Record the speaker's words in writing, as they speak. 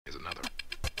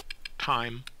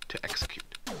Time to execute.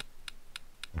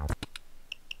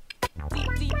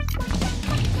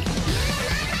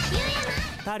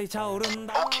 달이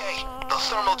차오른다. Okay, the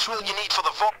thermal drill you need for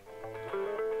the vault.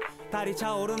 달이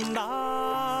차오른다.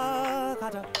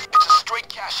 가자. It's a straight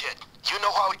cash hit. You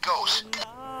know how it goes.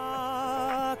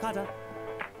 가자.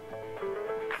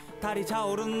 달이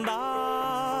차오른다.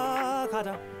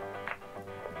 가자.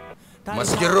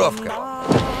 Маскировка.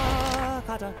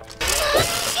 가자.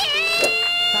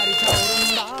 달이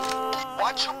차오른다.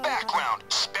 Watch your background.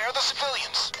 Spare the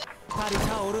civilians. 달이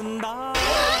차오른다.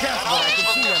 That outage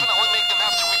will definitely make them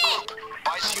have to regroup.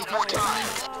 Buys you more time.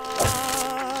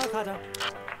 가자.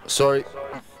 Sorry,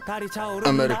 달이 차오른다.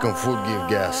 American food give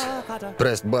gas. 가자.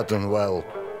 Pressed button while...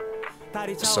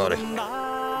 달이 Sorry. 차오른다.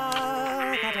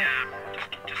 가자.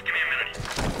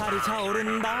 달이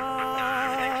차오른다.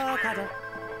 가자.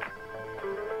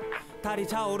 달이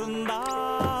차오른다.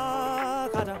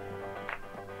 가자.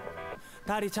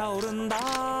 달이 차오른다.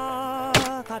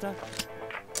 가자.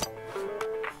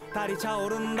 달이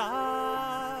차오른다.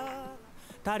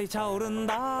 달이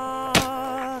차오른다.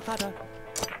 가자.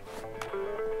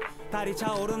 달이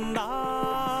차오른다.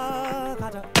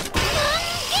 가자. 달이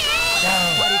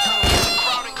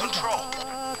Crowd in control.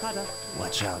 가자.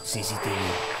 Watch out, CCTV.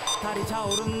 달이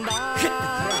차오른다.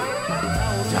 달이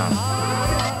차오른다.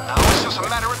 Now it's just a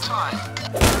matter of time.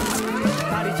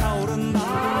 달이 차오른다.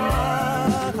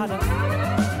 가자.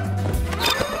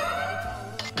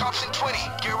 Cops in 20,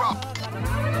 gear up.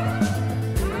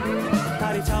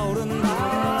 달이 차오른다.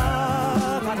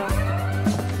 가자.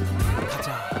 가자.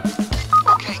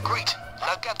 Okay, great.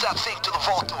 Now get that thing to the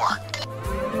vault door.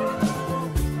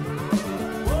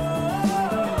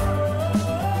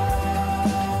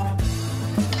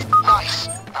 Nice.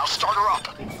 Now start her up.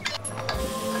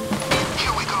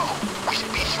 Here we go. We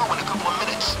should be through in a couple of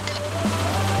minutes.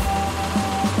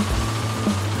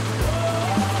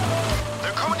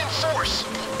 They're coming in force.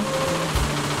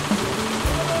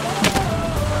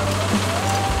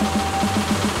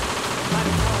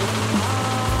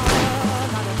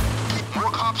 More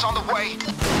cops on the way.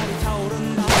 달이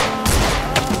차오른다.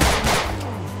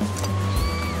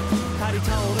 달이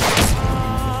차오른다.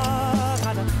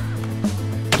 가자.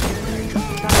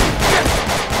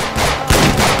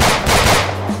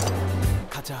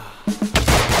 가자.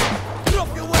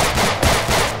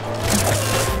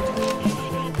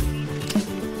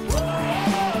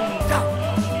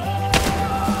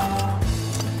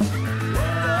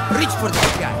 Reach for the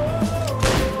sky.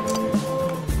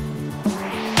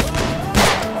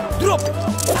 Drop it.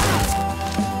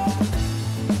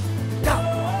 Down.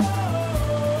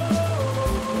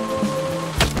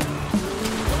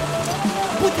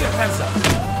 Put your hands up.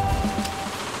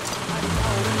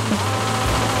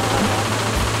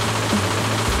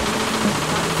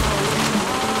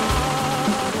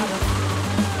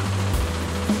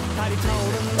 달이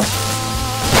차오른다.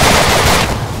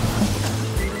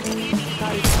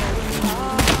 달이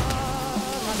차오른다.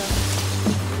 가자.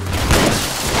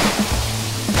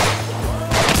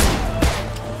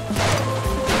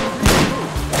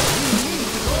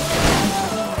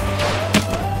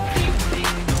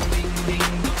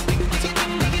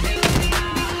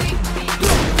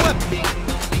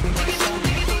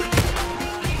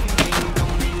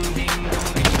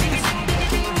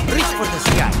 Reach for the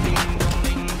sky.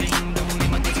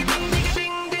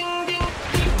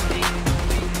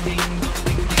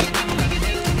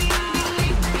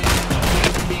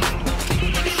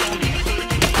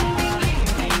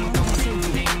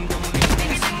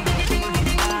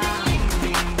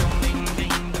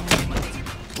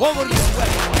 Over your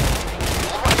way.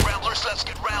 All right, ramblers, let's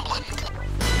get rambling.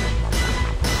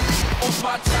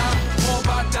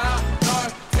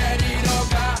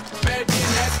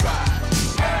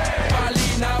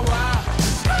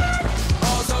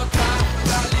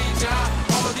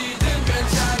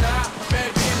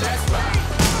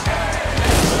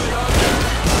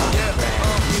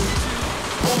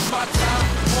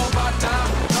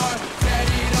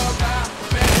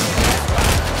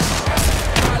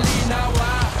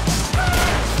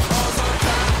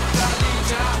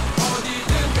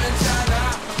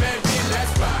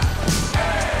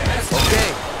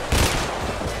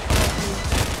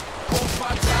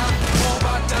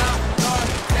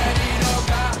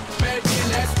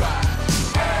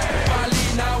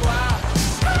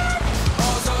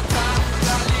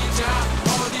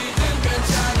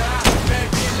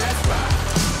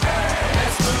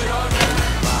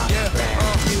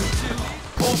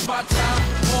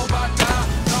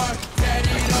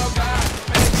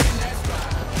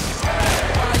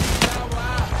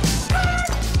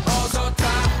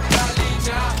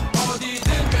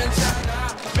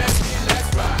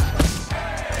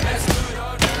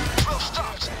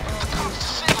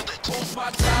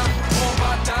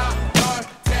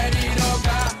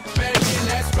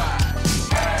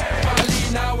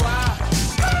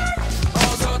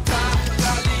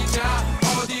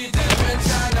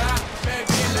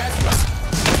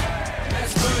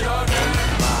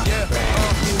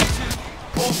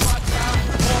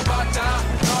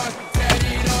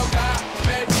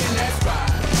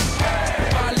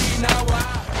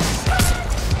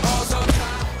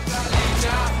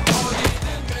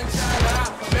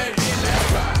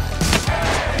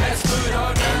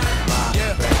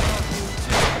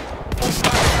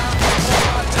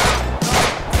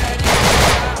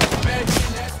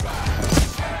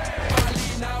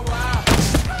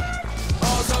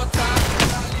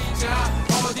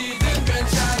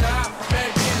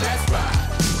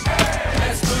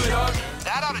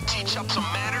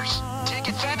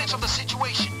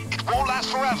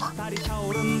 over. 달이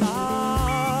차오른다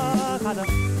가자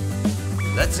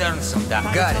Let's earn some dough.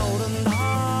 Got it. 차오른다